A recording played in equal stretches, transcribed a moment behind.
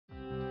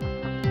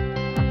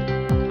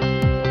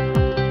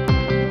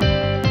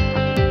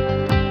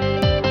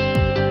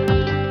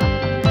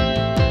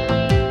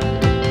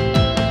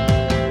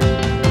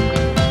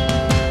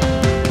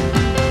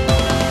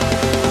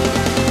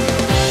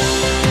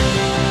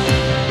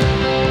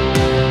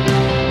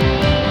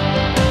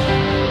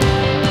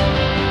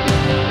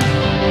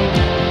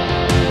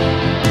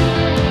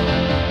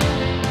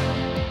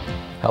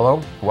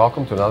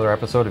welcome to another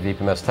episode of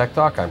EPMS Tech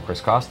Talk. I'm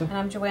Chris Costa. And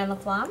I'm Joanne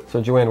LaFlamme.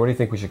 So Joanne, what do you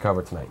think we should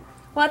cover tonight?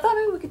 Well, I thought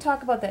maybe we could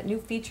talk about that new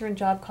feature in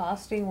job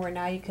costing where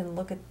now you can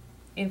look at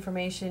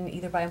information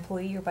either by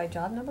employee or by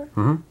job number.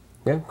 Mm-hmm.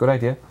 Yeah, good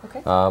idea.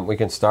 Okay. We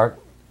can start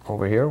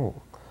over here.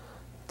 We'll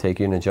take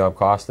you into job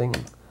costing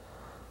and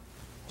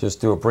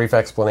just do a brief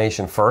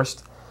explanation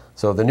first.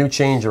 So the new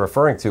change you're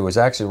referring to is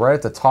actually right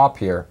at the top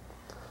here.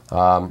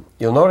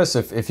 You'll notice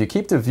if you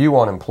keep the view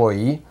on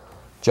employee,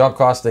 job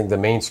costing, the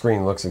main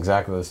screen looks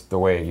exactly the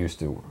way it used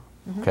to.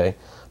 Mm-hmm. Okay,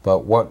 but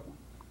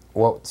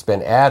what's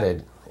been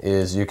added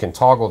is you can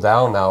toggle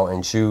down now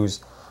and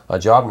choose a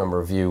job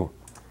number view,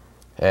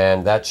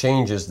 and that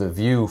changes the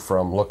view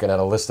from looking at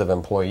a list of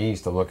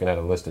employees to looking at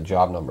a list of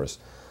job numbers.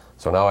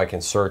 So now I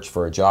can search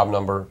for a job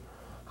number,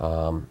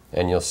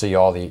 and you'll see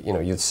all the,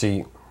 you'd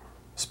see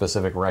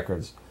specific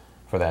records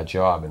for that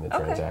job in the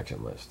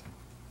transaction list.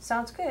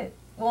 Sounds good.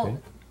 Well,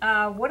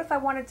 what if I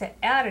wanted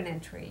to add an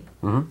entry?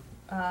 Mm-hmm.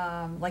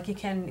 Like you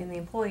can in the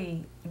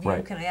employee view,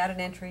 Right. Can I add an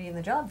entry in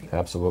the job view?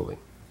 Absolutely.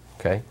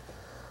 Okay.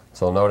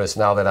 So notice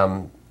now that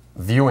I'm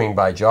viewing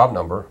by job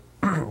number,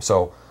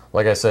 so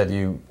like I said,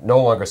 you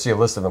no longer see a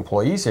list of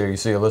employees here, you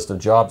see a list of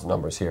jobs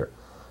numbers here.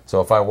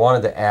 So if I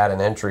wanted to add an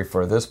entry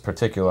for this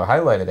particular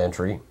highlighted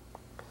entry,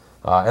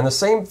 and the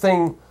same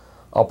thing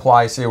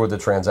applies here with the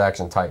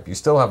transaction type. You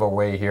still have a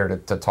way here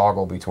to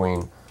toggle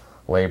between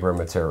labor and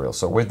material.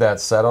 So with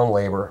that set on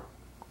labor,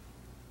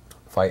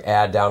 if I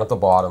add down at the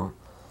bottom,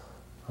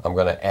 I'm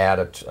going to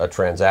add a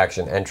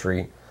transaction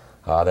entry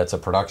that's a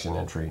production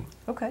entry.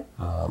 Okay.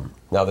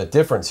 Now the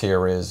difference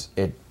here is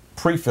it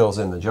pre-fills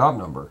in the job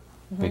number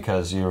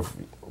because you've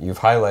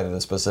highlighted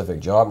a specific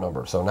job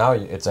number. So now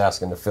it's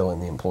asking to fill in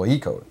the employee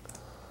code.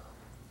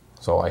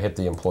 So I hit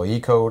the employee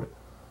code,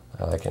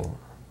 I can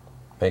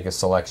make a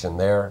selection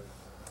there,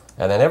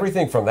 and then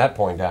everything from that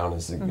point down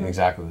is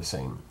exactly the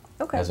same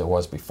as it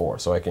was before.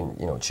 So I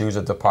can choose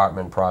a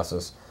department,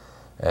 process,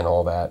 and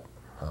all that.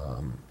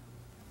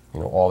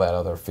 All that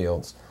other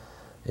fields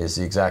is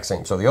the exact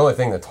same. So the only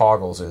thing that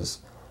toggles is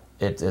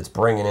it's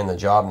bringing in the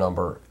job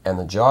number and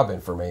the job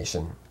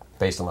information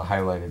based on the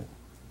highlighted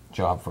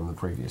job from the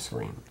previous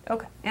screen.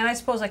 Okay. And I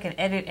suppose I can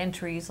edit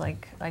entries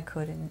like I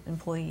could in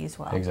employee as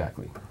well.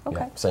 Exactly. Okay.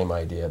 Yep. Same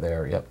idea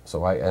there. Yep.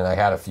 So I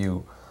had a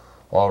few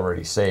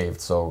already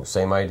saved. So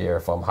same idea.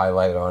 If I'm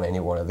highlighted on any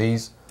one of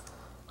these,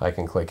 I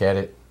can click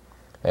edit,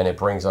 and it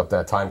brings up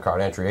that time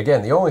card entry.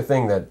 Again, the only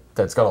thing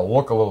that's going to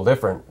look a little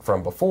different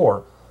from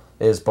before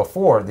is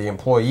before the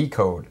employee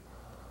code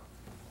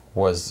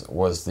was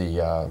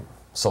the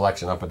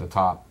selection up at the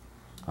top,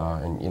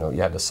 and you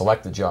had to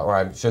select the job, or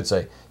I should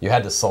say you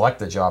had to select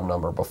the job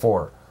number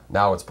before.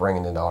 Now it's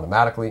bringing it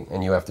automatically,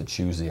 and you have to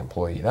choose the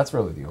employee. That's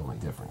really the only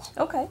difference.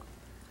 Okay.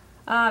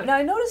 Now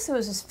I noticed there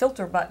was this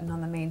filter button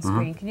on the main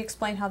screen. Can you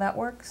explain how that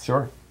works?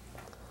 Sure.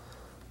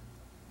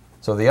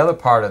 So the other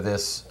part of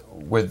this,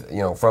 with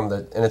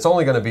and it's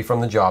only going to be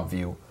from the job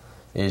view,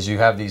 is you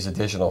have these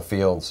additional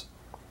fields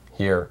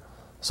here.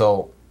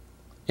 So,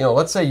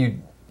 let's say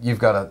you've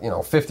got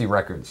 50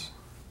 records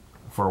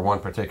for one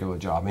particular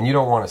job, and you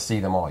don't want to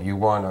see them all. You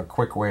want a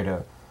quick way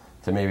to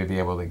maybe be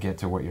able to get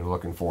to what you're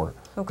looking for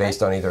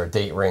based on either a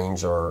date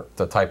range or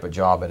the type of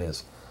job it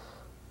is.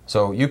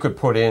 So you could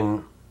put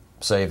in,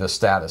 say, the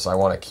status. I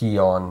want to key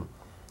on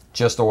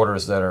just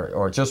orders that are,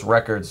 or just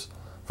records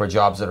for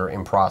jobs that are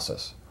in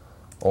process.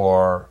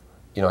 Or,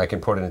 I can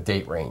put in a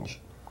date range.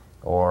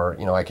 Or,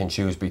 I can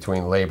choose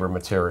between labor,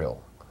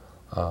 material,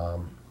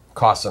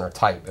 cost center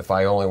type if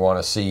I only want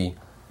to see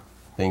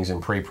things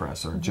in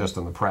pre-press or just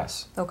in the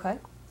press. Okay.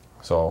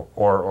 So,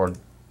 or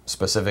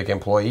specific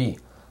employee.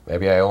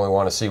 Maybe I only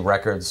want to see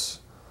records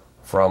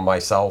from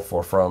myself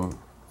or from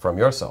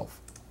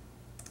yourself.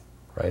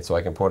 Right? So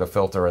I can put a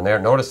filter in there.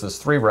 Notice there's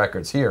 3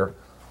 records here,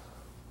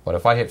 but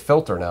if I hit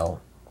filter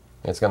now,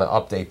 it's going to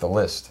update the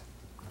list.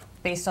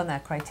 Based on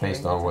that criteria.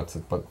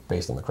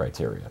 Based on the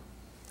criteria.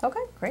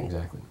 Okay, great.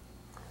 Exactly.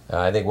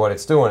 I think what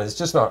it's doing is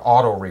just not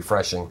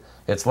auto-refreshing.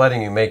 It's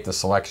letting you make the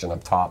selection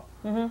up top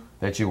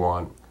that you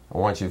want.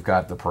 And once you've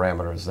got the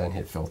parameters, then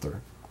hit filter,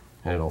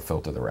 and it'll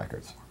filter the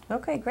records.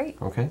 Okay, great.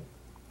 Okay.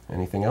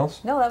 Anything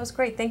else? No, that was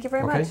great. Thank you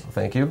very much.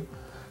 Thank you.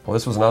 Well,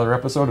 this was another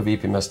episode of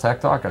EPMS Tech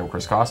Talk. I'm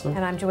Chris Costa.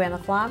 And I'm Joanne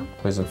LaFlamme.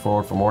 Please look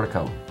forward for more to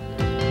come.